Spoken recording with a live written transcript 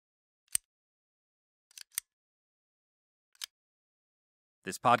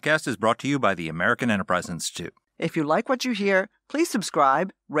This podcast is brought to you by the American Enterprise Institute. If you like what you hear, please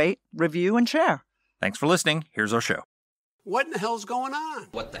subscribe, rate, review, and share. Thanks for listening. Here's our show. What in the hell's going on?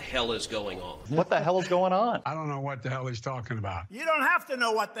 What the hell is going on? What the hell is going on? I don't know what the hell he's talking about. You don't have to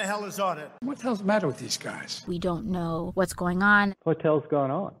know what the hell is on it. What the hell's the matter with these guys? We don't know what's going on. What the hell's going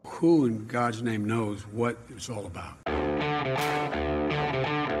on? Who in God's name knows what it's all about?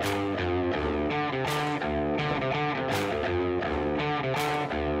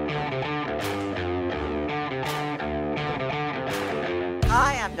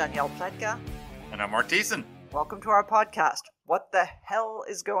 Hi, I'm Danielle Pletka. And I'm Mark Thiessen. Welcome to our podcast, What the Hell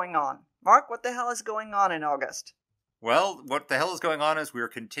is Going On? Mark, what the hell is going on in August? Well, what the hell is going on is we're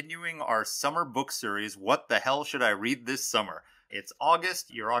continuing our summer book series, What the Hell Should I Read This Summer? It's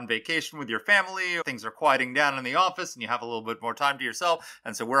August, you're on vacation with your family, things are quieting down in the office, and you have a little bit more time to yourself.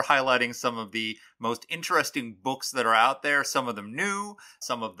 And so we're highlighting some of the most interesting books that are out there, some of them new,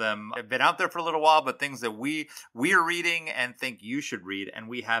 some of them have been out there for a little while, but things that we are reading and think you should read. And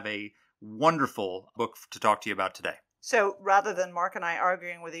we have a wonderful book to talk to you about today. So rather than Mark and I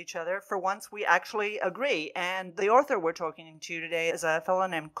arguing with each other, for once we actually agree. And the author we're talking to today is a fellow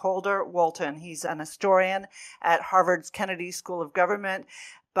named Calder Walton. He's an historian at Harvard's Kennedy School of Government,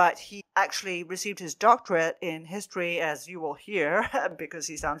 but he actually received his doctorate in history, as you will hear, because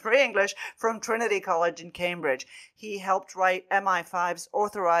he sounds very English, from Trinity College in Cambridge. He helped write MI5's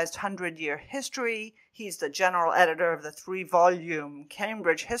authorized 100-year history. He's the general editor of the 3-volume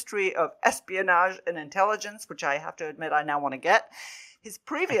Cambridge History of Espionage and Intelligence, which I have to admit I now want to get. His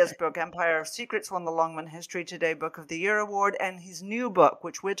previous book, Empire of Secrets, won the Longman History Today Book of the Year Award, and his new book,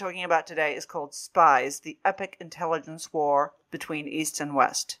 which we're talking about today, is called Spies, the Epic Intelligence War Between East and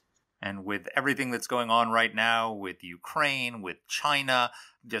West. And with everything that's going on right now with Ukraine, with China,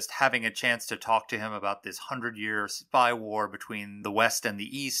 just having a chance to talk to him about this 100-year spy war between the West and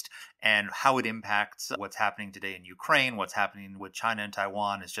the East and how it impacts what's happening today in Ukraine, what's happening with China and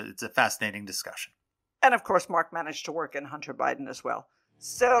Taiwan, it's a fascinating discussion. And of course, Mark managed to work in Hunter Biden as well.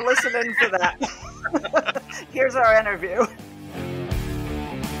 So listen in for that. Here's our interview.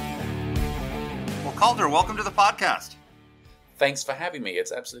 Well, Calder, welcome to the podcast. Thanks for having me.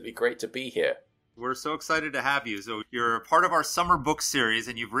 It's absolutely great to be here. We're so excited to have you. So you're part of our summer book series,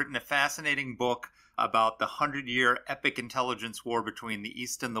 and you've written a fascinating book about the 100-year epic intelligence war between the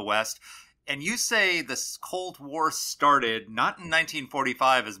East and the West. And you say this Cold War started not in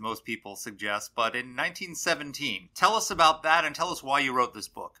 1945, as most people suggest, but in 1917. Tell us about that and tell us why you wrote this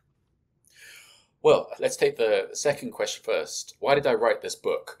book. Well, let's take the second question first. Why did I write this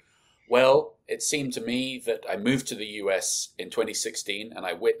book? Well, it seemed to me that I moved to the US in 2016 and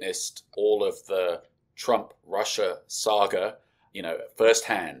I witnessed all of the Trump-Russia saga,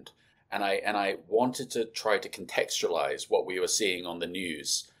 firsthand. And I wanted to try to contextualize what we were seeing on the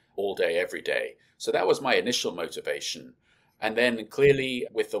news all day, every day. So that was my initial motivation. And then clearly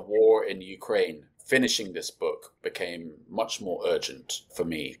with the war in Ukraine, finishing this book became much more urgent for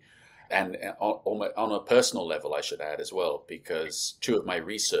me. And on a personal level, I should add as well, because two of my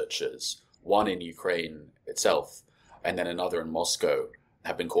researchers, one in Ukraine itself and then another in Moscow,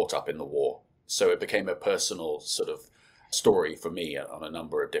 have been caught up in the war. So it became a personal sort of story for me on a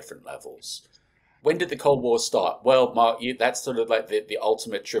number of different levels. When did the Cold War start? Well, Mark, that's sort of like the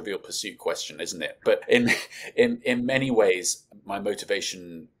ultimate Trivial Pursuit question, isn't it? But in many ways, my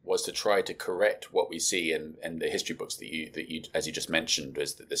motivation was to try to correct what we see in the history books that you, as you just mentioned,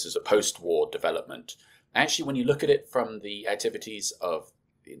 is that this is a post-war development. Actually, when you look at it from the activities of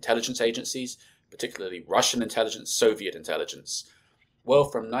the intelligence agencies, particularly Russian intelligence, Soviet intelligence, well,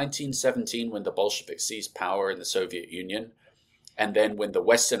 from 1917, when the Bolsheviks seized power in the Soviet Union, and then when the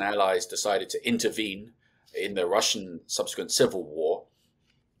Western allies decided to intervene in the Russian subsequent civil war,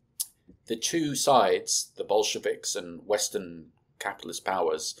 the two sides, the Bolsheviks and Western capitalist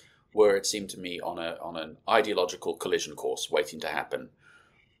powers, were, it seemed to me, on an ideological collision course waiting to happen.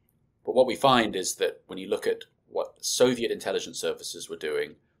 But what we find is that when you look at what Soviet intelligence services were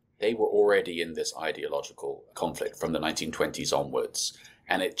doing, they were already in this ideological conflict from the 1920s onwards.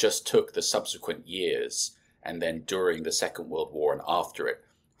 And it just took the subsequent years, and then during the Second World War and after it,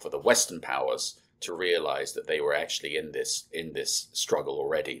 for the Western powers to realize that they were actually in this struggle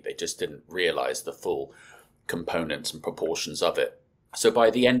already. They just didn't realize the full components and proportions of it. So by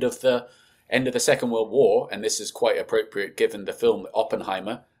the end of the Second World War, and this is quite appropriate given the film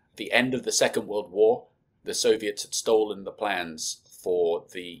Oppenheimer, the end of the Second World War, the Soviets had stolen the plans for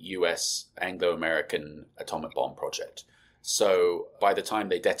the US Anglo-American atomic bomb project. So by the time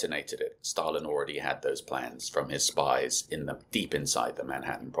they detonated it, Stalin already had those plans from his spies deep inside the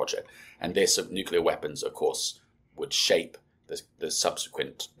Manhattan Project. And this of nuclear weapons, of course, would shape the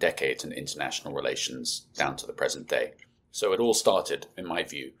subsequent decades in international relations down to the present day. So it all started, in my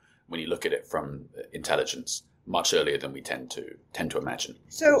view, when you look at it from intelligence, much earlier than we tend to imagine.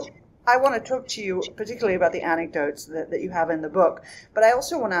 So I want to talk to you particularly about the anecdotes that you have in the book, but I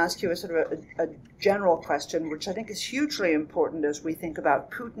also want to ask you a sort of a general question, which I think is hugely important as we think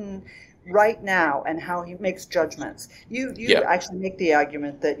about Putin right now and how he makes judgments. You actually make the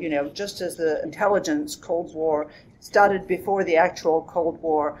argument that, just as the intelligence Cold War started before the actual Cold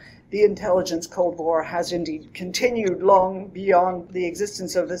War, the intelligence Cold War has indeed continued long beyond the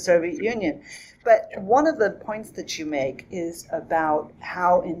existence of the Soviet Union. But one of the points that you make is about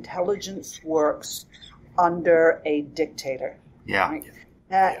how intelligence works under a dictator. Yeah. Right?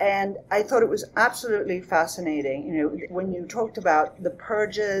 And I thought it was absolutely fascinating, when you talked about the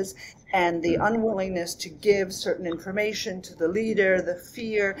purges and the unwillingness to give certain information to the leader, the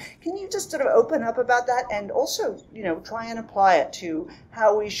fear. Can you just sort of open up about that and also, try and apply it to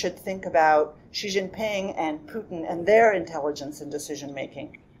how we should think about Xi Jinping and Putin and their intelligence and decision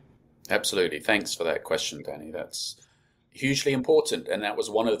making? Absolutely. Thanks for that question, Danny. That's hugely important. And that was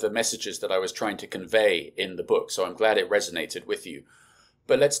one of the messages that I was trying to convey in the book. So I'm glad it resonated with you.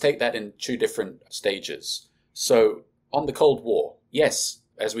 But let's take that in two different stages. So on the Cold War, yes,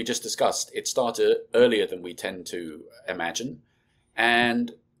 as we just discussed, it started earlier than we tend to imagine.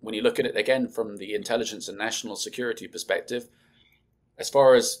 And when you look at it again from the intelligence and national security perspective, as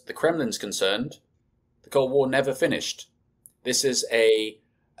far as the Kremlin's concerned, the Cold War never finished. This is a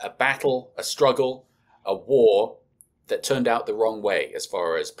battle, a struggle, a war that turned out the wrong way as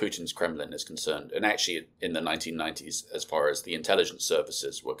far as Putin's Kremlin is concerned, and actually in the 1990s as far as the intelligence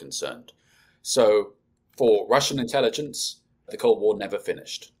services were concerned. So for Russian intelligence, the Cold War never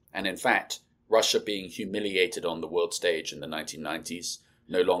finished. And in fact, Russia being humiliated on the world stage in the 1990s,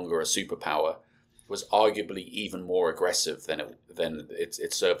 no longer a superpower, was arguably even more aggressive than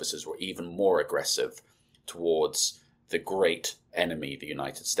its services were even more aggressive towards the great enemy, the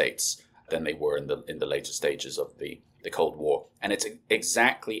United States, than they were in the later stages of the Cold War. And it's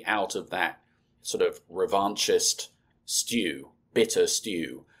exactly out of that sort of revanchist stew, bitter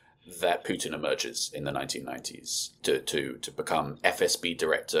stew, that Putin emerges in the 1990s to become FSB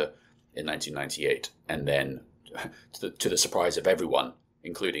director in 1998, and then, to the surprise of everyone,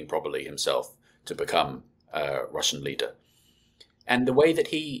 including probably himself, to become Russian leader. And the way that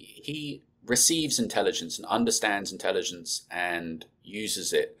he receives intelligence and understands intelligence and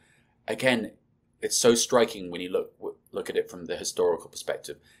uses it, again, it's so striking when you look at it from the historical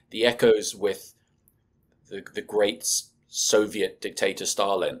perspective. The echoes with the great Soviet dictator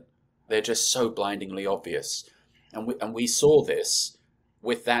Stalin, they're just so blindingly obvious. And we saw this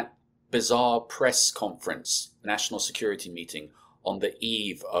with that bizarre press conference, national security meeting on the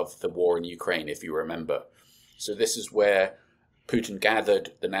eve of the war in Ukraine, if you remember. So this is where Putin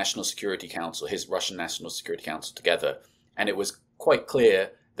gathered the National Security Council, his Russian National Security Council, together. And it was quite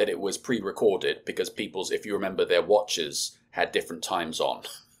clear that it was pre-recorded because people's, if you remember, their watches had different times on.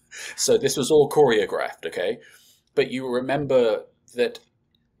 So this was all choreographed, okay? But you remember that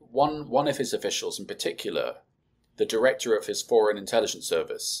one of his officials in particular, the director of his Foreign Intelligence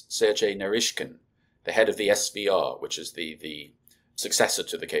Service, Sergei Narishkin, the head of the SVR, which is the successor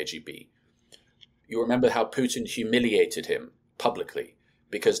to the KGB, you remember how Putin humiliated him publicly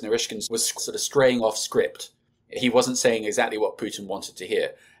because Narishkin was sort of straying off script. He wasn't saying exactly what Putin wanted to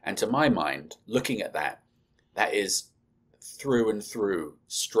hear. And to my mind, looking at that, that is through and through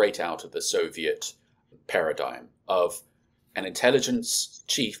straight out of the Soviet paradigm of an intelligence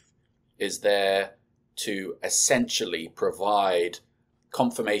chief is there to essentially provide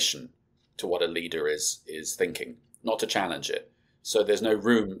confirmation to what a leader is thinking, not to challenge it. So there's no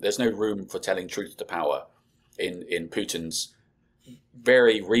room for telling truth to power in Putin's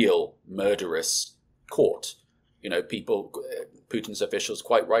very real murderous court. Putin's officials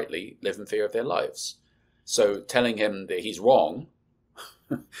quite rightly live in fear of their lives. So telling him that he's wrong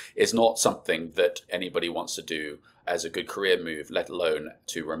is not something that anybody wants to do as a good career move, let alone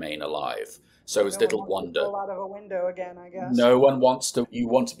to remain alive. So it's little wonder. Fall out of a window again, I guess. No one wants to. You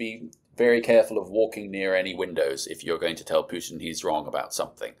want to be very careful of walking near any windows if you're going to tell Putin he's wrong about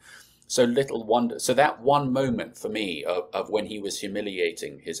something. So little wonder. So that one moment for me of when he was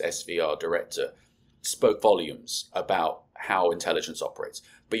humiliating his SVR director spoke volumes about how intelligence operates.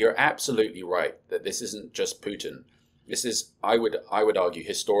 But you're absolutely right that this isn't just Putin. This is, I would argue,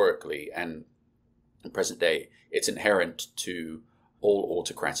 historically and in present day, it's inherent to all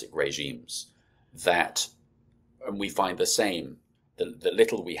autocratic regimes that, and we find the same, the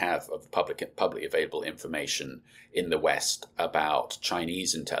little we have of publicly available information in the West about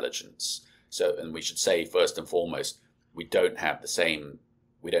Chinese intelligence. So, and we should say first and foremost, we don't have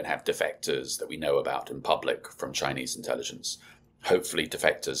defectors that we know about in public from Chinese intelligence. Hopefully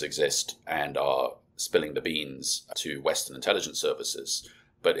defectors exist and are spilling the beans to Western intelligence services,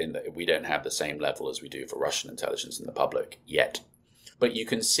 but we don't have the same level as we do for Russian intelligence in the public yet. But you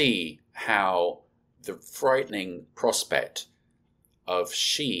can see how the frightening prospect of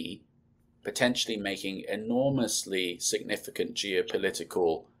Xi potentially making enormously significant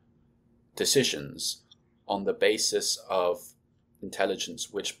geopolitical decisions on the basis of intelligence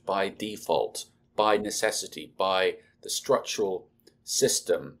which by default, by necessity, by the structural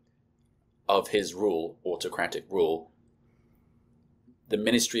system of his rule, autocratic rule, the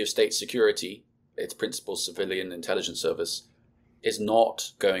Ministry of State Security, its principal civilian intelligence service, is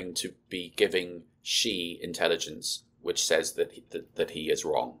not going to be giving Xi intelligence which says that he is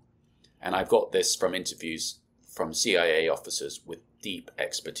wrong. And I've got this from interviews from CIA officers with deep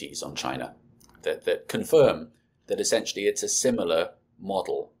expertise on China that confirm that essentially it's a similar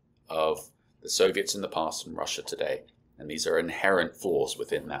model of the Soviets in the past and Russia today. And these are inherent flaws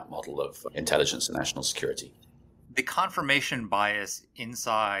within that model of intelligence and national security. The confirmation bias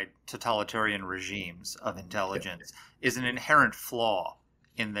inside totalitarian regimes of intelligence is an inherent flaw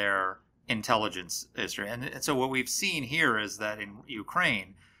in their intelligence history. And so what we've seen here is that in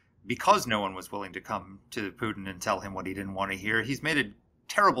Ukraine, because no one was willing to come to Putin and tell him what he didn't want to hear, he's made a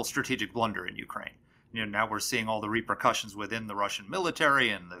terrible strategic blunder in Ukraine. Now we're seeing all the repercussions within the Russian military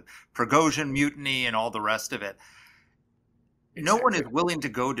and the Prigozhin mutiny and all the rest of it. Exactly. No one is willing to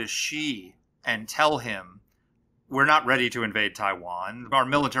go to Xi and tell him, we're not ready to invade Taiwan. Our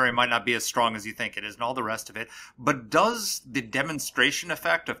military might not be as strong as you think it is and all the rest of it. But does the demonstration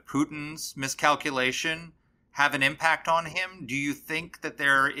effect of Putin's miscalculation have an impact on him? Do you think that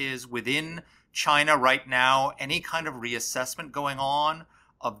there is within China right now any kind of reassessment going on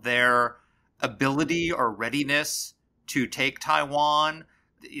of their ability or readiness to take Taiwan?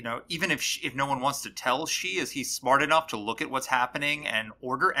 Even if no one wants to tell Xi, is he smart enough to look at what's happening and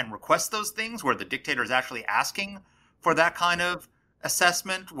order and request those things where the dictator is actually asking for that kind of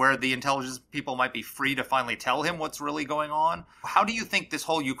assessment, where the intelligence people might be free to finally tell him what's really going on? How do you think this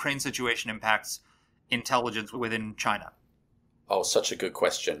whole Ukraine situation impacts intelligence within China? Oh, such a good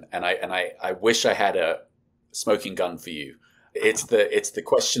question. And I wish I had a smoking gun for you. It's the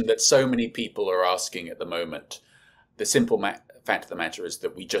question that so many people are asking at the moment. The simple fact of the matter is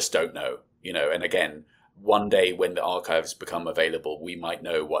that we just don't know, and again, one day when the archives become available, we might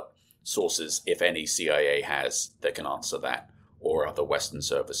know what sources, if any, CIA has that can answer that, or other Western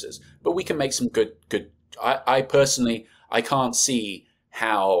services. But we can make some good. I personally, I can't see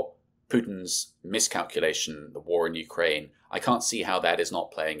how Putin's miscalculation, the war in Ukraine, I can't see how that is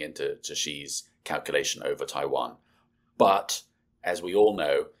not playing into Xi's calculation over Taiwan. But as we all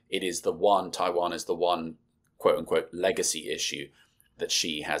know, Taiwan is the one quote unquote legacy issue that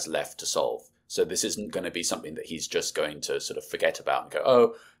Xi has left to solve. So this isn't going to be something that he's just going to sort of forget about and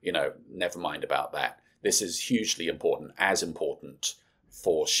go, never mind about that. This is hugely important, as important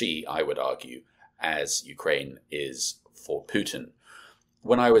for Xi, I would argue, as Ukraine is for Putin.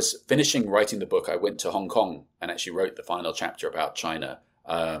 When I was finishing writing the book, I went to Hong Kong and actually wrote the final chapter about China,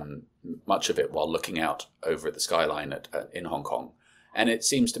 much of it while looking out over the skyline in Hong Kong. And it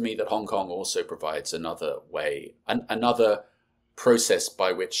seems to me that Hong Kong also provides another way, another process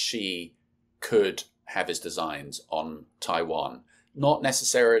by which Xi could have his designs on Taiwan, not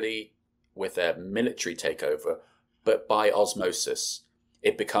necessarily with a military takeover, but by osmosis.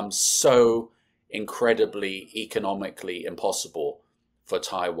 It becomes so incredibly economically impossible for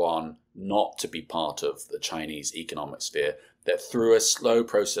Taiwan not to be part of the Chinese economic sphere that through a slow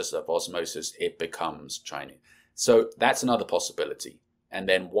process of osmosis, it becomes Chinese. So that's another possibility. And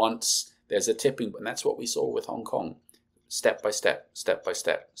then once there's a tipping, and that's what we saw with Hong Kong, step by step, step by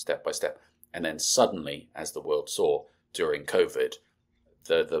step, step by step. And then suddenly, as the world saw during COVID,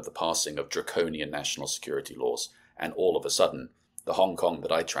 the passing of draconian national security laws. And all of a sudden, the Hong Kong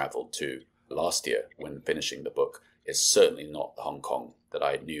that I traveled to last year when finishing the book is certainly not the Hong Kong that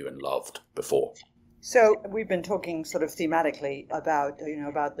I knew and loved before. So we've been talking sort of thematically about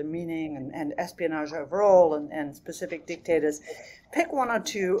the meaning and espionage overall and specific dictators. Pick one or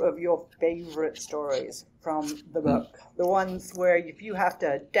two of your favorite stories from the book, the ones where if you have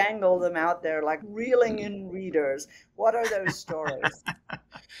to dangle them out there like reeling in readers, what are those stories?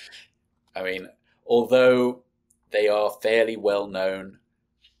 I mean, although they are fairly well known,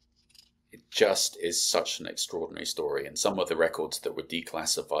 it just is such an extraordinary story. And some of the records that were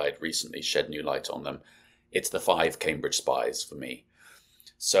declassified recently shed new light on them. It's the 5 Cambridge spies for me.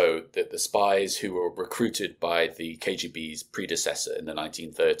 So the spies who were recruited by the KGB's predecessor in the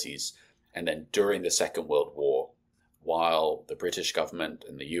 1930s, and then during the Second World War, while the British government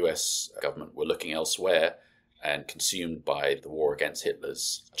and the US government were looking elsewhere and consumed by the war against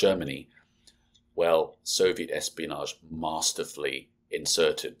Hitler's Germany, well, Soviet espionage masterfully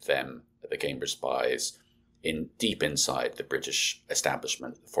inserted them, the Cambridge Spies, deep inside the British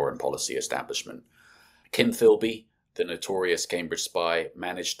establishment, the foreign policy establishment. Kim Philby, the notorious Cambridge spy,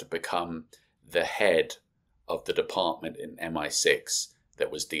 managed to become the head of the department in MI6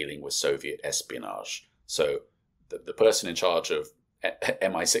 that was dealing with Soviet espionage. So the person in charge of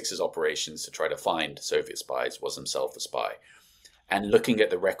MI6's operations to try to find Soviet spies was himself a spy. And looking at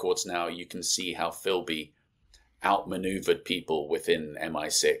the records now, you can see how Philby outmaneuvered people within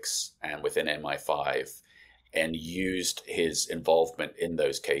MI6 and within MI5 and used his involvement in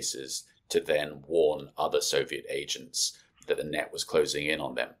those cases to then warn other Soviet agents that the net was closing in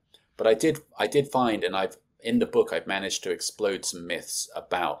on them. But I did find, and in the book, I've managed to explode some myths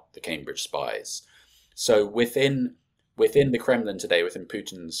about the Cambridge spies. So within the Kremlin today, within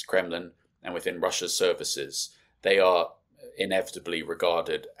Putin's Kremlin and within Russia's services, they are inevitably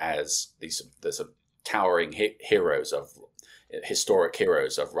regarded as these sort of towering historic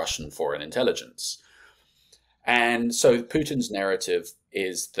heroes of Russian foreign intelligence. And so Putin's narrative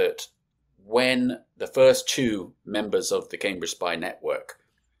is that when the first two members of the Cambridge spy network,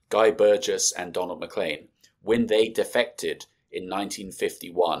 Guy Burgess and Donald Maclean, when they defected in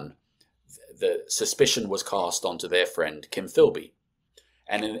 1951, the suspicion was cast onto their friend Kim Philby.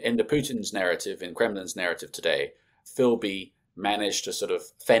 And in the Putin's narrative, in Kremlin's narrative today, Philby managed to sort of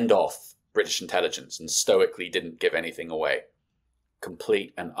fend off British intelligence and stoically didn't give anything away.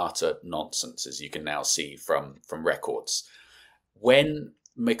 Complete and utter nonsense, as you can now see from records. When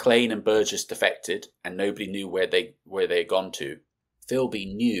Maclean and Burgess defected and nobody knew where they had gone to,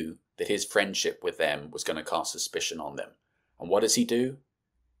 Philby knew that his friendship with them was going to cast suspicion on them. And what does he do?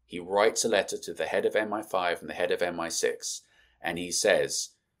 He writes a letter to the head of MI5 and the head of MI6, and he says,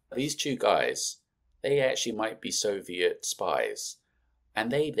 these two guys, they actually might be Soviet spies.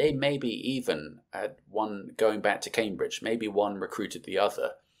 And they maybe even had one going back to Cambridge. Maybe one recruited the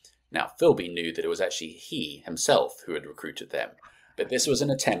other. Now, Philby knew that it was actually he himself who had recruited them. But this was an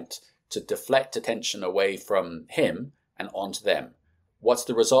attempt to deflect attention away from him and onto them. What's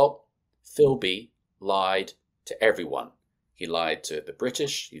the result? Philby lied to everyone. He lied to the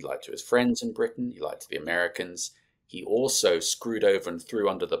British. He lied to his friends in Britain. He lied to the Americans. He also screwed over and threw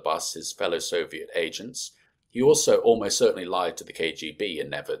under the bus his fellow Soviet agents. He also almost certainly lied to the KGB and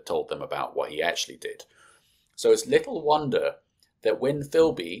never told them about what he actually did. So it's little wonder that when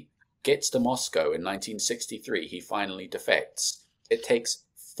Philby gets to Moscow in 1963, he finally defects. It takes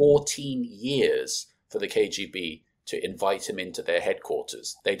 14 years for the KGB to invite him into their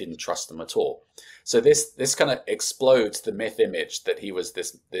headquarters. They didn't trust him at all. So this kind of explodes the myth image that he was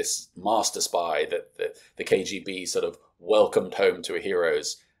this master spy that the KGB sort of welcomed home to a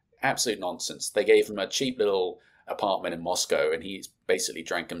hero's. Absolute nonsense. They gave him a cheap little apartment in Moscow and he basically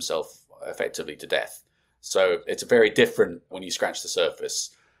drank himself effectively to death. So it's very different when you scratch the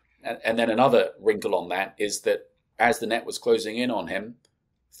surface. And then another wrinkle on that is that as the net was closing in on him,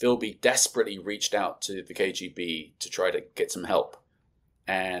 Philby desperately reached out to the KGB to try to get some help.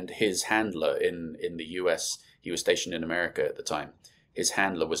 And his handler in the US, he was stationed in America at the time, his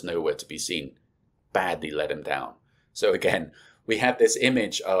handler was nowhere to be seen, badly let him down. So again, we have this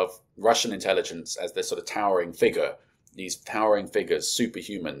image of Russian intelligence as this sort of towering figure, these towering figures,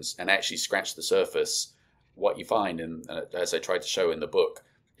 superhumans, and actually scratch the surface. What you find, and as I tried to show in the book,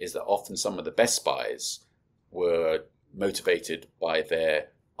 is that often some of the best spies were motivated by their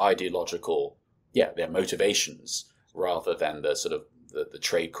ideological, their motivations, rather than the sort of the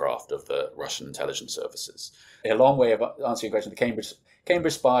tradecraft of the Russian intelligence services. A long way of answering your question, the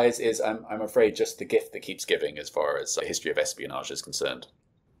Cambridge Spies is, I'm afraid, just the gift that keeps giving as far as the history of espionage is concerned.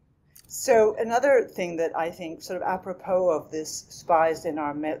 So another thing that I think sort of apropos of this spies in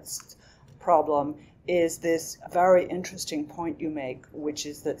our midst problem is this very interesting point you make, which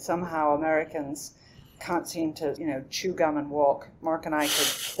is that somehow Americans can't seem to, chew gum and walk. Mark and I could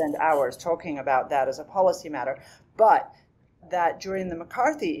spend hours talking about that as a policy matter, but that during the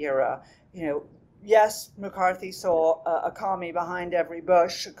McCarthy era, yes, McCarthy saw a commie behind every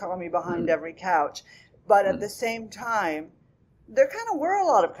bush, a commie behind every couch, but at the same time, there kind of were a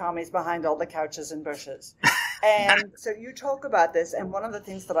lot of commies behind all the couches and bushes. And so you talk about this, and one of the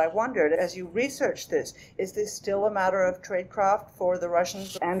things that I wondered as you researched this, is this still a matter of tradecraft for the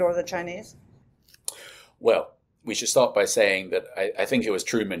Russians and or the Chinese? Well, we should start by saying that I think it was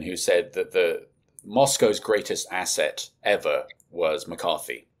Truman who said that Moscow's greatest asset ever was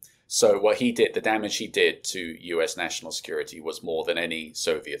McCarthy. So what he did, the damage he did to US national security was more than any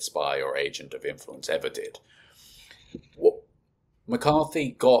Soviet spy or agent of influence ever did.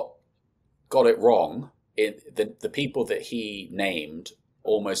 McCarthy got it wrong. The people that he named,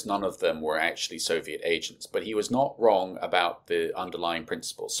 almost none of them were actually Soviet agents, but he was not wrong about the underlying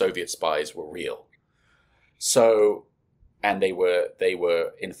principle. Soviet spies were real. So, and they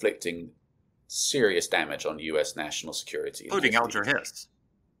were inflicting serious damage on U.S. national security, including Alger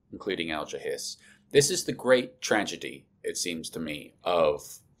Hiss. This is the great tragedy, it seems to me,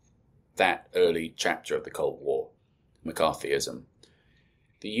 of that early chapter of the Cold War, McCarthyism.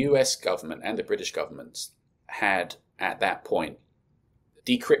 The US government and the British government had, at that point,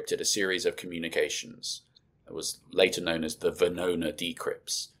 decrypted a series of communications. It was later known as the Venona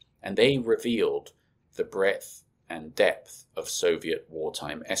decrypts, and they revealed the breadth and depth of Soviet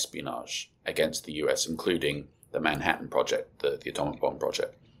wartime espionage against the US, including the Manhattan Project, the atomic bomb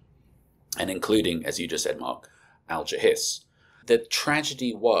project, and including, as you just said, Mark, Alger Hiss. The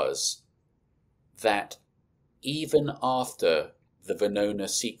tragedy was that even after the Venona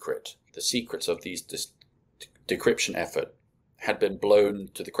secret, the secrets of this decryption effort had been blown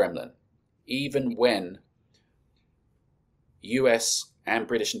to the Kremlin, even when US and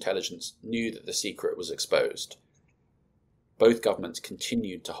British intelligence knew that the secret was exposed, both governments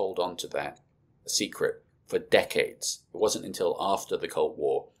continued to hold on to that secret for decades. It wasn't until after the Cold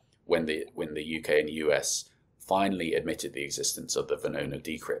War when the UK and the US finally admitted the existence of the Venona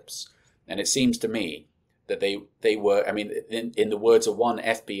decrypts. And it seems to me that they were, I mean, in the words of one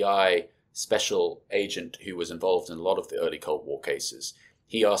FBI special agent who was involved in a lot of the early Cold War cases,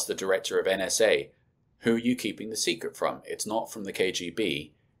 he asked the director of NSA, "Who are you keeping the secret from? It's not from the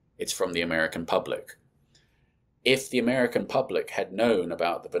KGB, it's from the American public." If the American public had known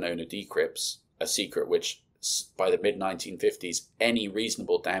about the Venona decrypts, a secret which by the mid-1950s, any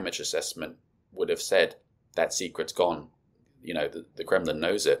reasonable damage assessment would have said that secret's gone, the Kremlin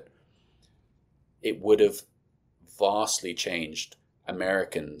knows it, it would have vastly changed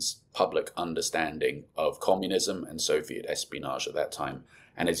Americans' public understanding of communism and Soviet espionage at that time.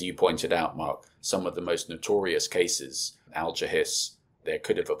 And as you pointed out, Mark, some of the most notorious cases, Alger Hiss, there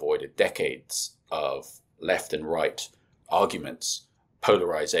could have avoided decades of left and right arguments,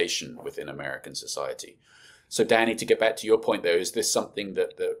 polarization within American society. So, Danny, to get back to your point, though, is this something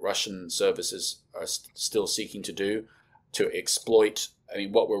that the Russian services are still seeking to do, to exploit? I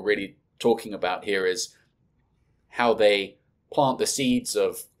mean, what we're really talking about here is how they plant the seeds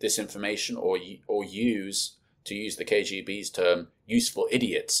of disinformation or use, to use the KGB's term, useful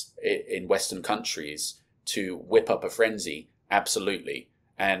idiots in Western countries to whip up a frenzy. Absolutely.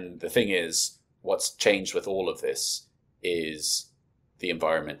 And the thing is, what's changed with all of this is the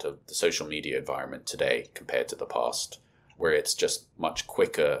environment of the social media environment today compared to the past, where it's just much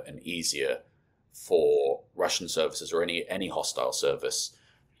quicker and easier for Russian services or any hostile service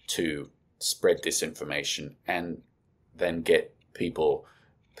to spread disinformation and then get people,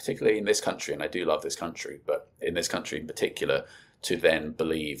 particularly in this country, and I do love this country, but in this country in particular, to then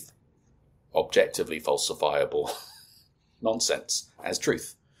believe objectively falsifiable nonsense as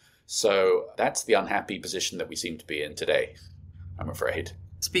truth. So that's the unhappy position that we seem to be in today, I'm afraid.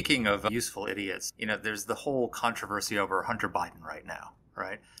 Speaking of useful idiots, there's the whole controversy over Hunter Biden right now,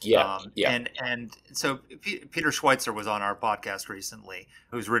 right? Yeah. And so Peter Schweitzer was on our podcast recently,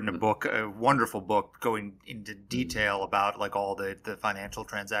 who's written a book, a wonderful book, going into detail about like all the financial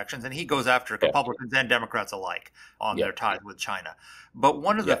transactions, and he goes after Republicans and Democrats alike on their ties with China. But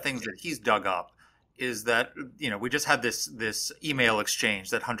one of the things that he's dug up is that, we just had this email exchange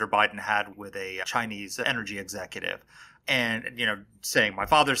that Hunter Biden had with a Chinese energy executive. And, saying, my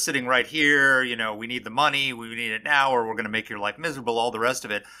father's sitting right here, we need the money, we need it now, or we're going to make your life miserable, all the rest of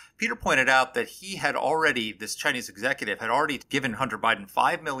it. Peter pointed out that this Chinese executive had already given Hunter Biden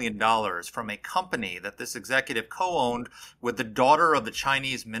 $5 million from a company that this executive co-owned with the daughter of the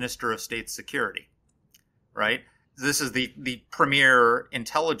Chinese Minister of State Security, right? This is the premier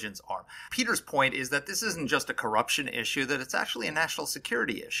intelligence arm. Peter's point is that this isn't just a corruption issue, that it's actually a national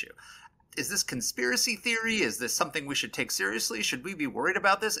security issue. Is this conspiracy theory? Is this something we should take seriously? Should we be worried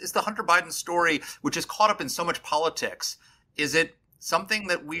about this? Is the Hunter Biden story, which is caught up in so much politics, is it something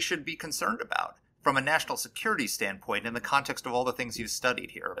that we should be concerned about from a national security standpoint in the context of all the things you've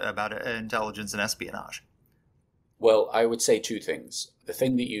studied here about intelligence and espionage? Well, I would say two things. The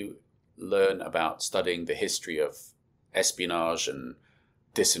thing that you learn about studying the history of espionage and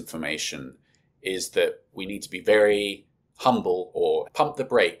disinformation is that we need to be very humble or pump the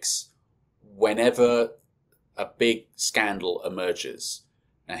brakes whenever a big scandal emerges.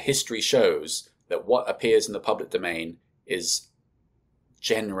 Now, history shows that what appears in the public domain is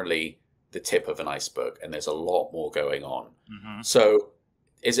generally the tip of an iceberg, and there's a lot more going on. Mm-hmm. So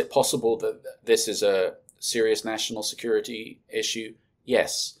is it possible that this is a serious national security issue?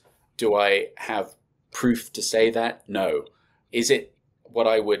 Yes. Do I have proof to say that? No. Is it what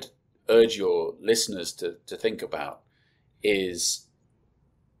I would urge your listeners to think about is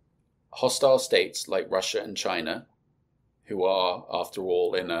hostile states like Russia and China, who are, after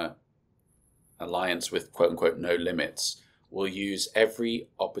all, in a alliance with quote-unquote no limits, will use every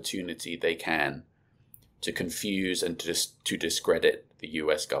opportunity they can to confuse and to discredit the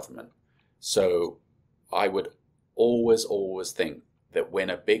US government. So I would always think that when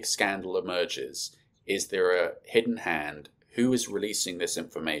a big scandal emerges, is there a hidden hand? Who is releasing this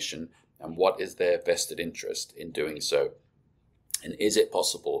information, and what is their vested interest in doing so? And is it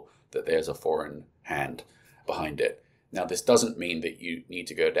possible that there's a foreign hand behind it? Now, this doesn't mean that you need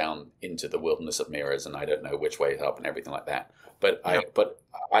to go down into the wilderness of mirrors and I don't know which way up and everything like that. But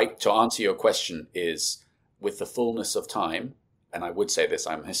to answer your question is, with the fullness of time, and I would say this,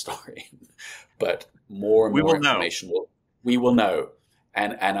 I'm a historian, but more and more information we will know.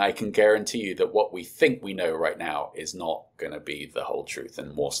 And I can guarantee you that what we think we know right now is not going to be the whole truth,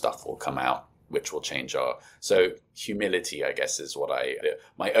 and more stuff will come out, which will change so humility, I guess, is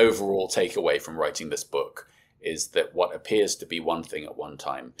my overall takeaway from writing this book, is that what appears to be one thing at one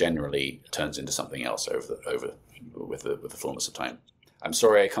time generally turns into something else with the fullness of time. I'm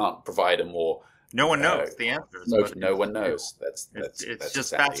sorry I can't provide a more. No one knows the answers. No one knows. It's that's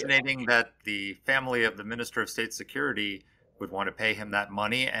just exactly fascinating that the family of the Minister of State Security would want to pay him that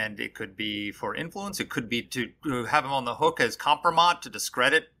money, and it could be for influence. It could be to have him on the hook as compromat to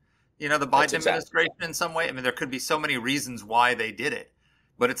discredit, the Biden administration in some way. I mean, there could be so many reasons why they did it,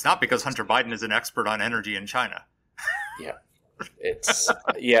 but it's not because Hunter Biden is an expert on energy in China. Yeah, it's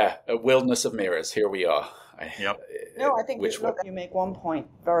a wilderness of mirrors. Here we are. Yep. No, I think you make one point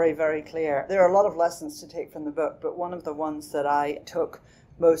very, very clear. There are a lot of lessons to take from the book, but one of the ones that I took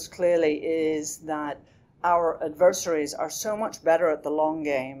most clearly is that our adversaries are so much better at the long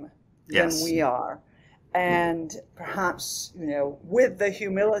game than we are. And perhaps, with the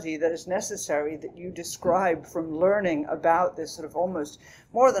humility that is necessary that you describe from learning about this sort of almost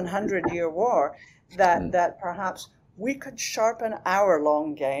more than 100-year war, that perhaps we could sharpen our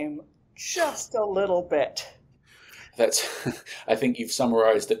long game just a little bit. I think you've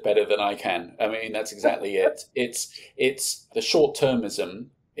summarized it better than I can. I mean, that's exactly it. It's the short-termism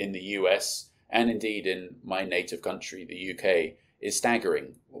in the US, and indeed in my native country, the UK, is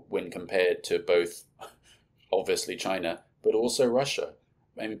staggering when compared to both, obviously, China, but also Russia.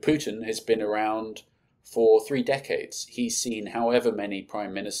 I mean, Putin has been around for 3 decades. He's seen however many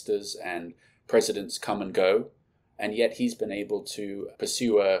prime ministers and presidents come and go, and yet he's been able to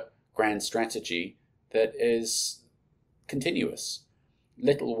pursue a grand strategy that is continuous.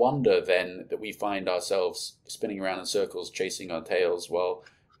 Little wonder, then, that we find ourselves spinning around in circles, chasing our tails, while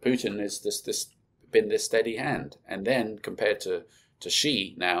Putin is been this steady hand. And then, compared to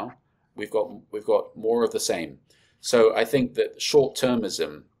Xi now, we've got more of the same. So I think that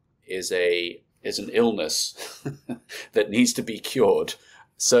short-termism is an illness that needs to be cured,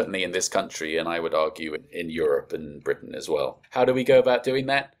 certainly in this country, and I would argue in Europe and Britain as well. How do we go about doing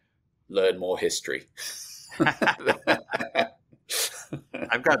that? Learn more history.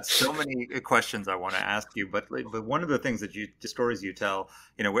 I've got so many questions I want to ask you, but one of the things the stories you tell,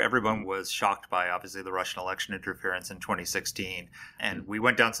 where everyone was shocked by, obviously, the Russian election interference in 2016, and we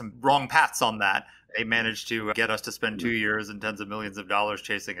went down some wrong paths on that. They managed to get us to spend 2 years and tens of millions of dollars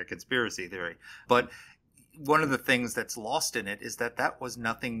chasing a conspiracy theory. But one of the things that's lost in it is that was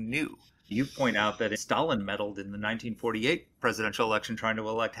nothing new. You point out that Stalin meddled in the 1948 presidential election trying to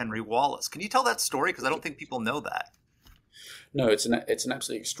elect Henry Wallace. Can you tell that story? Because I don't think people know that. No, it's an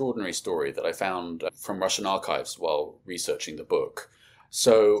absolutely extraordinary story that I found from Russian archives while researching the book.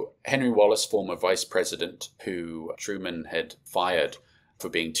 So Henry Wallace, former vice president who Truman had fired for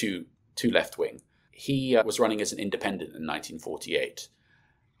being too left-wing, he was running as an independent in 1948.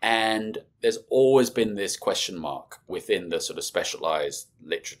 And there's always been this question mark within the sort of specialized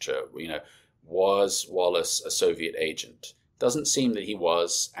literature, was Wallace a Soviet agent? Doesn't seem that he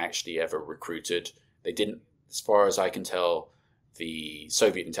was actually ever recruited. They didn't, as far as I can tell, the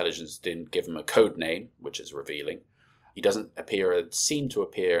Soviet intelligence didn't give him a code name, which is revealing. He doesn't seem to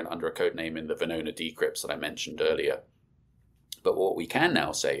appear under a code name in the Venona decrypts that I mentioned earlier. But what we can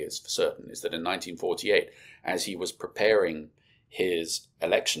now say is for certain is that in 1948, as he was preparing his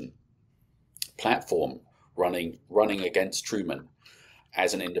election platform running against Truman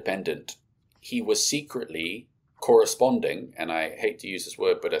as an independent, he was secretly corresponding, and I hate to use this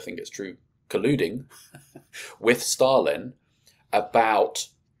word, but I think it's true, colluding with Stalin about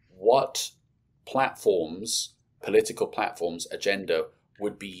what political platforms, agenda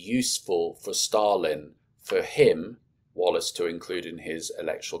would be useful for Stalin for him, Wallace, to include in his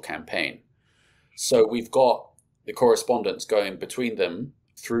electoral campaign. So we've got the correspondence going between them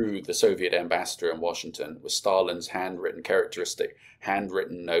through the Soviet ambassador in Washington with Stalin's characteristic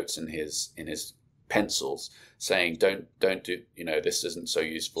handwritten notes in his pencils saying, don't do, this isn't so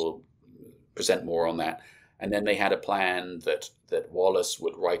useful, present more on that. And then they had a plan that Wallace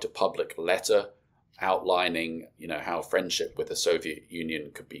would write a public letter outlining, how friendship with the Soviet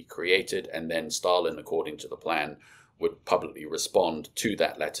Union could be created. And then Stalin, according to the plan, would publicly respond to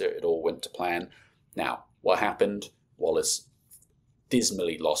that letter. It all went to plan. Now, what happened? Wallace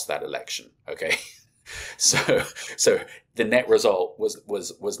dismally lost that election. Okay. So the net result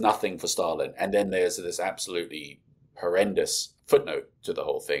was nothing for Stalin. And then there's this absolutely horrendous footnote to the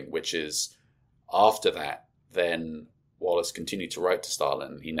whole thing, which is after that, then Wallace continued to write to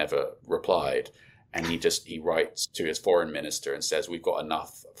Stalin. He never replied. And he writes to his foreign minister and says, we've got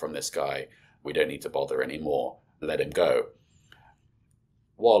enough from this guy. We don't need to bother anymore. Let him go.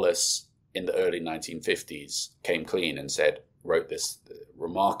 Wallace, in the early 1950s, came clean and wrote this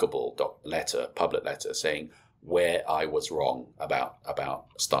remarkable public letter saying where I was wrong about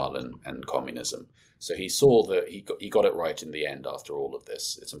Stalin and communism. So he saw that he got it right in the end after all of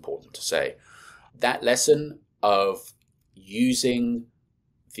this. It's important to say. That lesson of using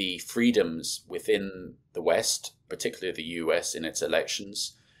the freedoms within the West, particularly the US in its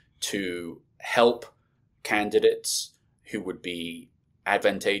elections, to help candidates who would be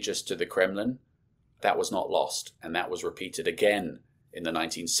advantageous to the Kremlin, that was not lost. And that was repeated again in the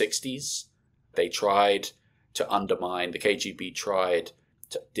 1960s. They tried to undermine, the KGB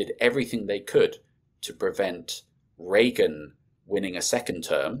did everything they could to prevent Reagan winning a second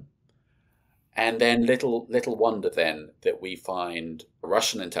term. And then little wonder then that we find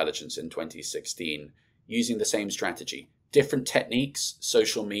Russian intelligence in 2016 using the same strategy, different techniques,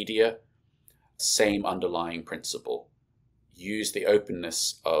 social media, same underlying principle. Use the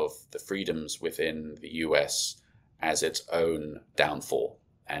openness of the freedoms within the US as its own downfall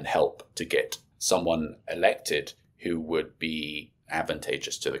and help to get someone elected who would be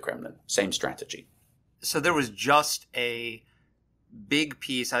advantageous to the Kremlin. Same strategy. So there was just a big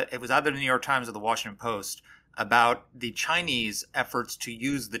piece, it was either the New York Times or the Washington Post, about the Chinese efforts to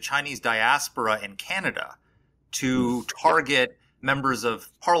use the Chinese diaspora in Canada to target members of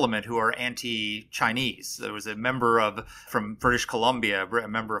parliament who are anti-Chinese. There was a member from British Columbia, a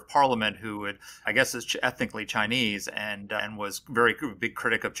member of parliament who is ethnically Chinese and was very big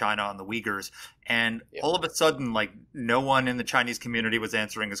critic of China on the Uyghurs. And all of a sudden, no one in the Chinese community was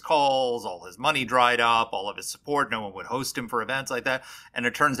answering his calls, all his money dried up, all of his support, no one would host him for events like that. And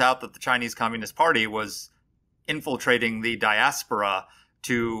it turns out that the Chinese Communist Party was infiltrating the diaspora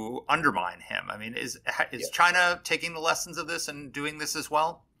to undermine him. I mean, is China taking the lessons of this and doing this as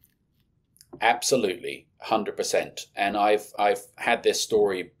well? Absolutely, 100%. And I've had this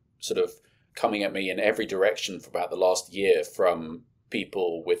story sort of coming at me in every direction for about the last year from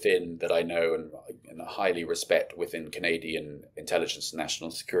people within that I know and highly respect within Canadian intelligence and national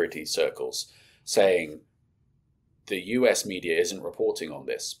security circles, saying the US media isn't reporting on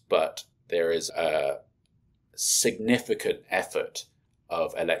this, but there is a significant effort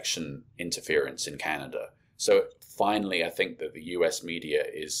of election interference in Canada. So finally, I think that the US media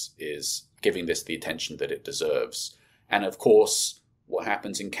is giving this the attention that it deserves. And of course, what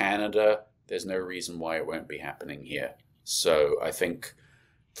happens in Canada, there's no reason why it won't be happening here. So I think,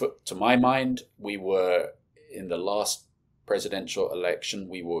 to my mind, we were, in the last presidential election,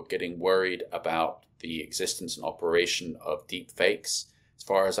 we were getting worried about the existence and operation of deep fakes. As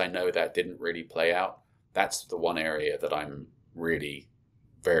far as I know, that didn't really play out. That's the one area that I'm really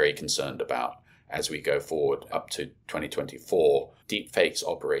very concerned about as we go forward up to 2024. Deep fakes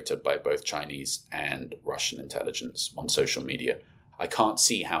operated by both Chinese and Russian intelligence on social media. I can't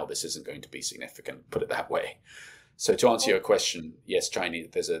see how this isn't going to be significant, put it that way. So to answer your question, yes, Chinese,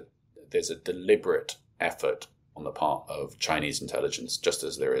 there's a deliberate effort on the part of Chinese intelligence, just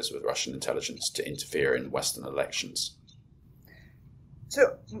as there is with Russian intelligence, to interfere in Western elections.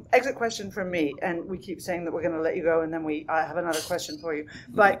 So, exit question from me, and we keep saying that we're going to let you go, and then I have another question for you.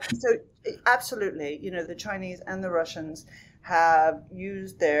 But so, absolutely, the Chinese and the Russians have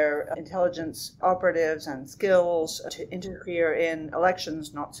used their intelligence operatives and skills to interfere in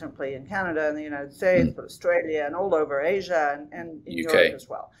elections, not simply in Canada and the United States, but Australia and all over Asia and in UK. Europe as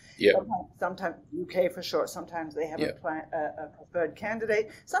well. Yeah. Sometimes UK for sure. Sometimes they have a preferred candidate.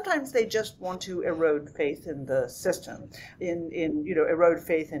 Sometimes they just want to erode faith in the system, erode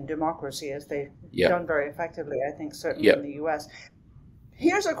faith in democracy, as they've done very effectively, I think, certainly in the US.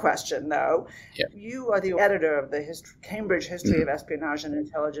 Here's a question, though. Yeah. You are the editor of the Cambridge History of Espionage and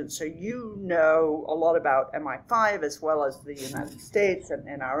Intelligence, so you know a lot about MI5 as well as the United States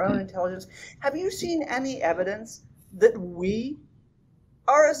and our own intelligence. Have you seen any evidence that we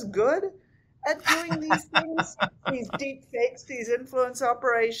are as good at doing these things, these deep fakes, these influence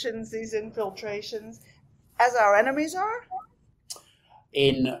operations, these infiltrations, as our enemies are?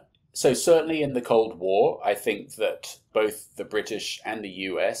 So certainly in the Cold War, I think that both the British and the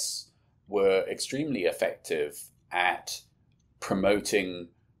US were extremely effective at promoting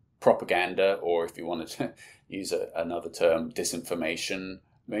propaganda, or if you wanted to use another term, disinformation.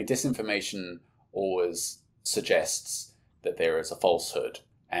 I mean, disinformation always suggests that there is a falsehood.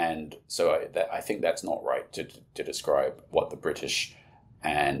 And so I think that's not right to describe what the British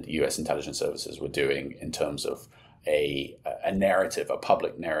and US intelligence services were doing in terms of a narrative, a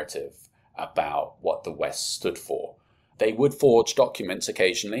public narrative about what the West stood for. They would forge documents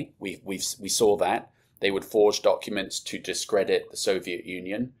occasionally. We saw that. They would forge documents to discredit the Soviet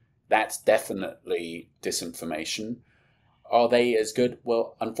Union. That's definitely disinformation. Are they as good?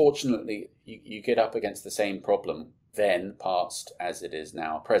 Well, unfortunately, you get up against the same problem then past as it is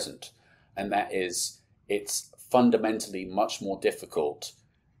now present. And that is, it's fundamentally much more difficult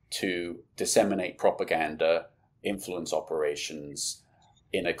to disseminate propaganda, influence operations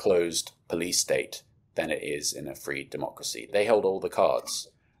in a closed police state than it is in a free democracy. They held all the cards.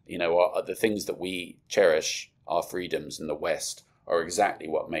 The things that we cherish, our freedoms in the West, are exactly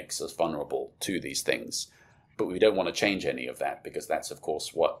what makes us vulnerable to these things. But we don't want to change any of that, because that's, of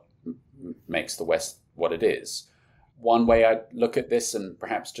course, what makes the West what it is. One way I look at this, and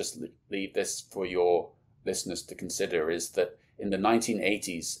perhaps just leave this for your listeners to consider, is that in the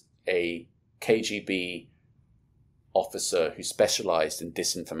 1980s, a KGB officer who specialized in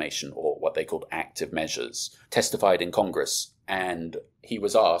disinformation, or what they called active measures, testified in Congress, and he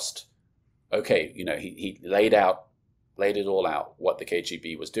was asked, okay, he laid it all out, what the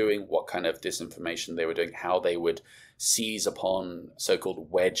KGB was doing, what kind of disinformation they were doing, how they would seize upon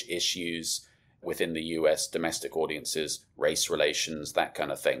so-called wedge issues within the US domestic audiences, race relations, that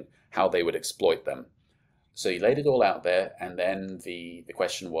kind of thing, how they would exploit them. So he laid it all out there, and then the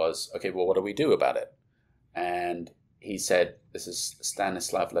question was, okay, well, what do we do about it? And he said, this is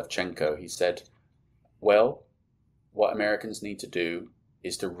Stanislav Levchenko, he said, well, what Americans need to do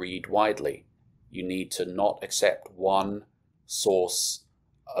is to read widely. You need to not accept one source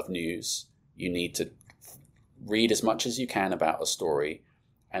of news. You need to read as much as you can about a story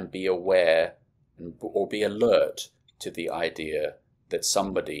and be aware or be alert to the idea that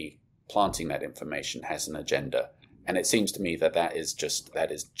somebody planting that information has an agenda. And it seems to me that is just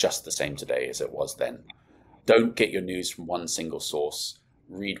the same today as it was then. Don't get your news from one single source.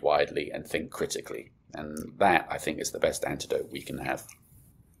 Read widely and think critically. And that, I think, is the best antidote we can have.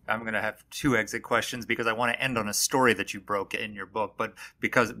 I'm going to have two exit questions because I want to end on a story that you broke in your book. But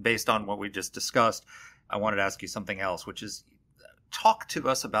because based on what we just discussed, I wanted to ask you something else, which is talk to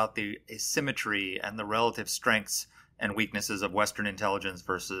us about the asymmetry and the relative strengths and weaknesses of Western intelligence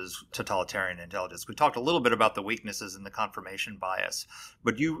versus totalitarian intelligence. We talked a little bit about the weaknesses in the confirmation bias,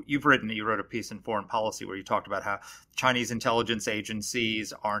 but you wrote a piece in Foreign Policy where you talked about how Chinese intelligence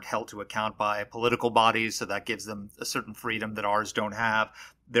agencies aren't held to account by political bodies, so that gives them a certain freedom that ours don't have.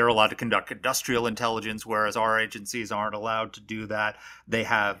 They're allowed to conduct industrial intelligence, whereas our agencies aren't allowed to do that. They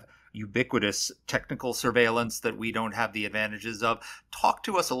have ubiquitous technical surveillance that we don't have the advantages of. Talk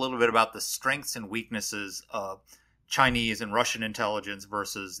to us a little bit about the strengths and weaknesses of Chinese and Russian intelligence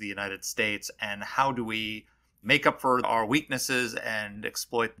versus the United States, and how do we make up for our weaknesses and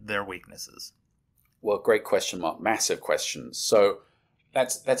exploit their weaknesses? Well, great question, Mark. Massive question. So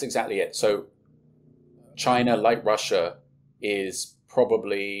that's exactly it. So China, like Russia, is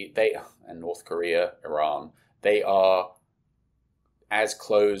probably, and North Korea, Iran, they are, as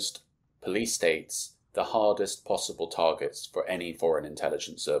closed police states, the hardest possible targets for any foreign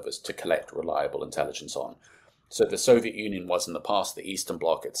intelligence service to collect reliable intelligence on. So the Soviet Union was in the past the Eastern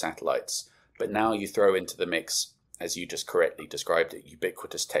Bloc at satellites, but now you throw into the mix, as you just correctly described it,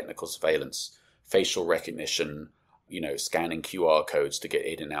 ubiquitous technical surveillance, facial recognition, scanning QR codes to get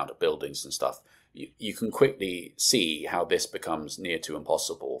in and out of buildings and stuff. You can quickly see how this becomes near to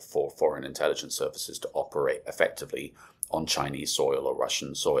impossible for foreign intelligence services to operate effectively on Chinese soil or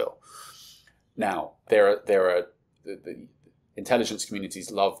Russian soil. Now, there are the intelligence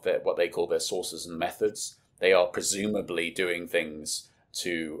communities love what they call their sources and methods. They are presumably doing things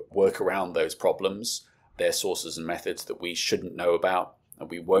to work around those problems, their sources and methods that we shouldn't know about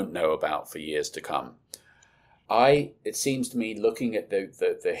and we won't know about for years to come. It seems to me, looking at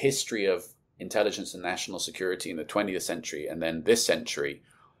the history of intelligence and national security in the 20th century and then this century,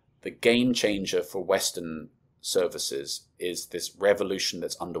 the game changer for Western services is this revolution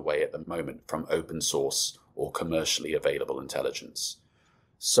that's underway at the moment from open source or commercially available intelligence.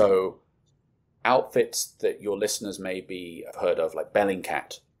 So outfits that your listeners may be heard of, like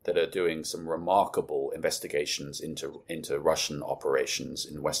Bellingcat, that are doing some remarkable investigations into Russian operations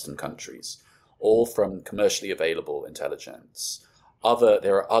in Western countries, all from commercially available intelligence.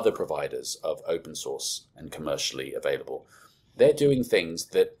 There are other providers of open source and commercially available. They're doing things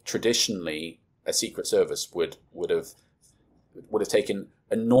that traditionally a secret service would have taken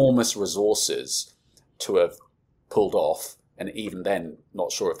enormous resources to have pulled off, and even then,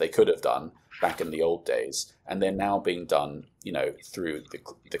 not sure if they could have done back in the old days. And they're now being done, through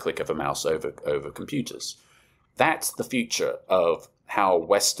the click of a mouse over computers. That's the future of how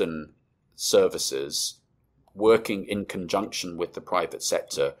Western services, working in conjunction with the private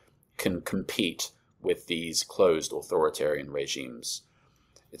sector, can compete with these closed authoritarian regimes.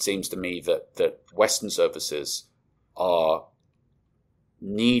 It seems to me that Western services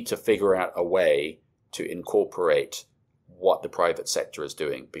need to figure out a way to incorporate what the private sector is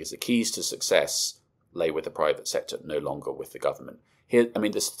doing, because the keys to success lay with the private sector, no longer with the government.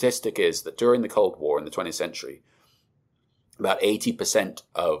 The statistic is that during the Cold War in the 20th century, about 80%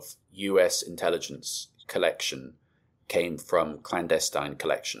 of US intelligence collection came from clandestine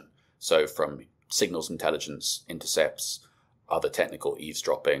collection. So from signals intelligence, intercepts, other technical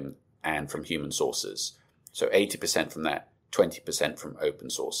eavesdropping, and from human sources. So 80% from that, 20% from open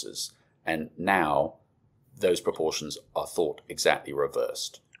sources. And now those proportions are thought exactly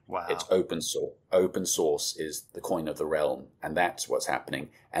reversed. Wow. It's open source. Open source is the coin of the realm, and that's what's happening.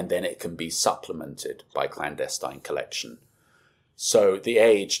 And then it can be supplemented by clandestine collection. So the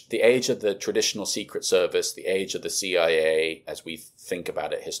age of the traditional Secret Service, the age of the CIA, as we think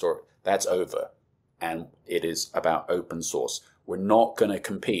about it historically, that's over. And it is about open source. We're not going to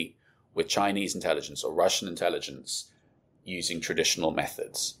compete with Chinese intelligence or Russian intelligence using traditional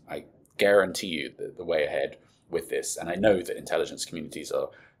methods. I guarantee you the way ahead with this. And I know that intelligence communities are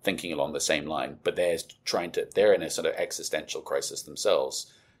thinking along the same line, but they're in a sort of existential crisis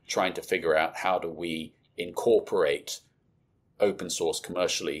themselves, trying to figure out how do we incorporate open source,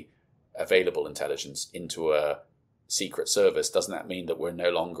 commercially available intelligence into a secret service. Doesn't that mean that we're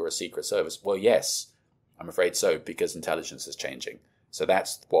no longer a secret service? Well, yes, I'm afraid so, because intelligence is changing. So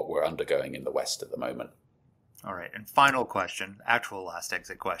that's what we're undergoing in the West at the moment. All right. And final question, actual last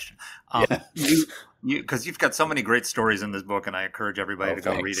exit question. Yeah. Because you've got so many great stories in this book, and I encourage everybody to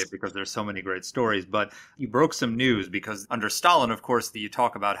go Thanks. read it because there's so many great stories. But you broke some news because under Stalin, of course, you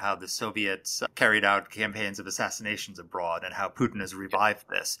talk about how the Soviets carried out campaigns of assassinations abroad and how Putin has revived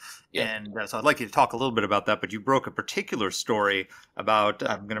this. Yeah. And so I'd like you to talk a little bit about that. But you broke a particular story about,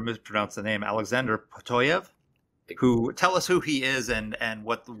 I'm going to mispronounce the name, Alexander Potoyev. Tell us who he is and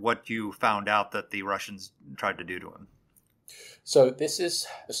what you found out that the Russians tried to do to him. So this is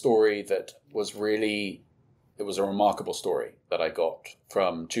a story that was it was a remarkable story that I got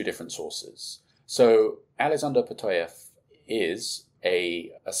from two different sources. So Alexander Potoyev is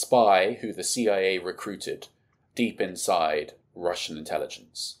a spy who the CIA recruited deep inside Russian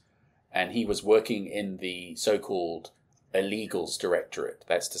intelligence. And he was working in the so-called illegals directorate.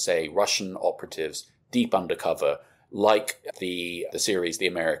 That's to say Russian operatives deep undercover, like the series The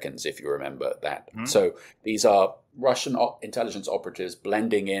Americans, if you remember that. Mm-hmm. So these are Russian intelligence operatives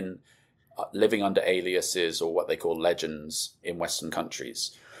blending in, living under aliases or what they call legends in Western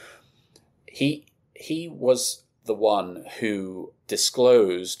countries. He was the one who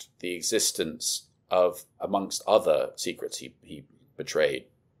disclosed the existence of, amongst other secrets he betrayed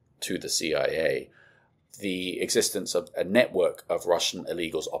to the CIA, the existence of a network of Russian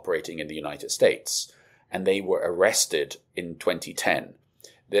illegals operating in the United States. And they were arrested in 2010.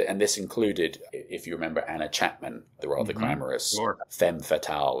 And this included, if you remember, Anna Chapman, the rather glamorous femme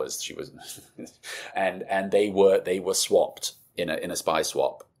fatale, as she was. and they were swapped in a spy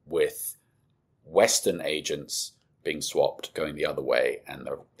swap, with Western agents being swapped going the other way and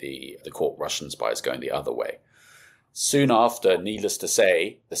the caught Russian spies going the other way. Soon after, needless to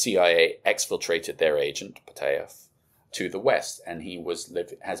say, the CIA exfiltrated their agent, Potayev, to the West, and he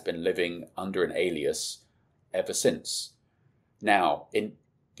has been living under an alias ever since. Now, in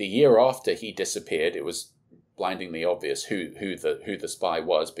the year after he disappeared, it was blindingly obvious who the spy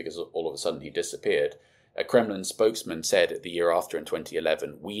was, because all of a sudden he disappeared. A Kremlin spokesman said the year after, in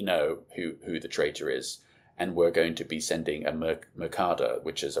 2011, we know who the traitor is, and we're going to be sending a Merkada,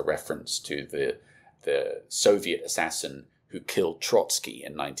 which is a reference to the Soviet assassin who killed Trotsky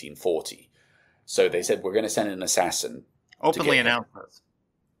in 1940. So they said, we're going to send an assassin. Openly announced this.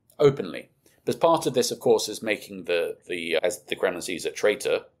 Openly. But part of this, of course, is making the as the Kremlin sees a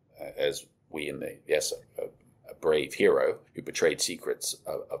traitor, as we in the, yes, a brave hero who betrayed secrets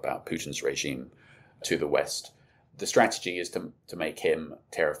about Putin's regime to the West. The strategy is to make him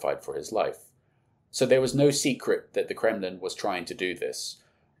terrified for his life. So there was no secret that the Kremlin was trying to do this.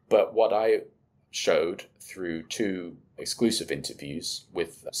 But what I showed through 2 exclusive interviews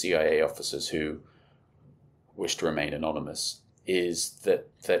with CIA officers who wish to remain anonymous is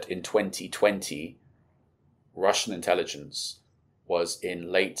that in 2020, Russian intelligence was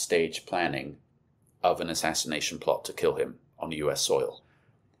in late-stage planning of an assassination plot to kill him on US soil.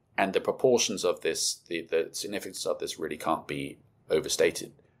 And the proportions of this, the significance of this really can't be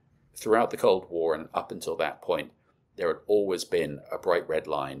overstated. Throughout the Cold War and up until that point, there had always been a bright red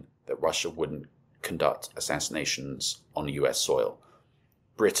line that Russia wouldn't conduct assassinations on US soil.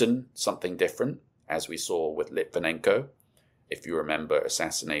 Britain, something different, as we saw with Litvinenko, if you remember,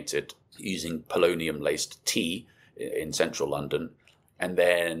 assassinated using polonium-laced tea in central London, and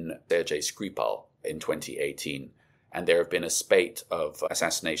then Sergei Skripal in 2018. And there have been a spate of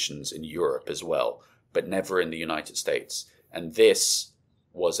assassinations in Europe as well, but never in the United States. And this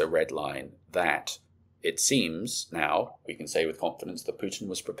was a red line that it seems now, we can say with confidence, that Putin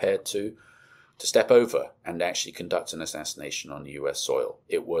was prepared to step over and actually conduct an assassination on US soil.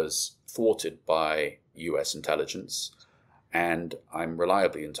 It was thwarted by US intelligence, and I'm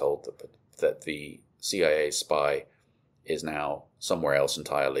reliably told that the CIA spy is now somewhere else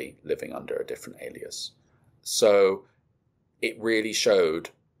entirely, living under a different alias. So it really showed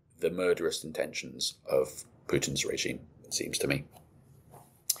the murderous intentions of Putin's regime, it seems to me.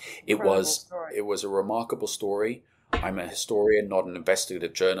 It was a remarkable story. I'm a historian, not an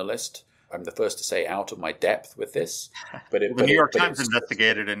investigative journalist. I'm the first to say out of my depth with this. But the New York Times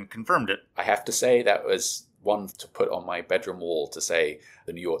investigated and confirmed it. I have to say that was one to put on my bedroom wall to say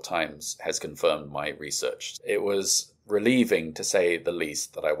the New York Times has confirmed my research. It was relieving, to say the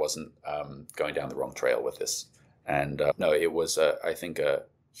least, that I wasn't going down the wrong trail with this. And no, it was, I think, a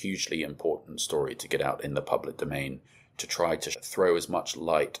hugely important story to get out in the public domain, to try to throw as much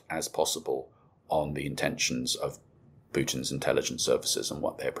light as possible on the intentions of Putin's intelligence services and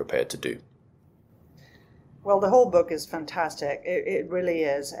what they're prepared to do. Well, the whole book is fantastic. It really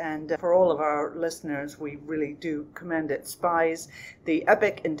is. And for all of our listeners, we really do commend it. Spies, the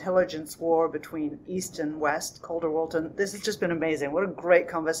epic intelligence war between East and West, Calder, Walton. This has just been amazing. What a great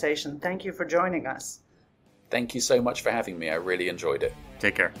conversation. Thank you for joining us. Thank you so much for having me. I really enjoyed it.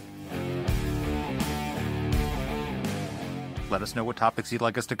 Take care. Let us know what topics you'd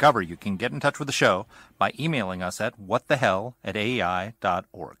like us to cover. You can get in touch with the show by emailing us at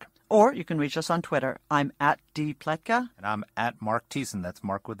whatthehell@aei.org. Or you can reach us on Twitter. I'm at @dpletka. And I'm at Mark Thiessen. That's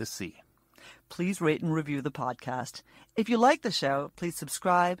Mark with a C. Please rate and review the podcast. If you like the show, please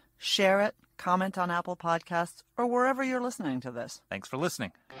subscribe, share it, comment on Apple Podcasts, or wherever you're listening to this. Thanks for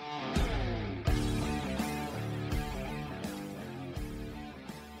listening.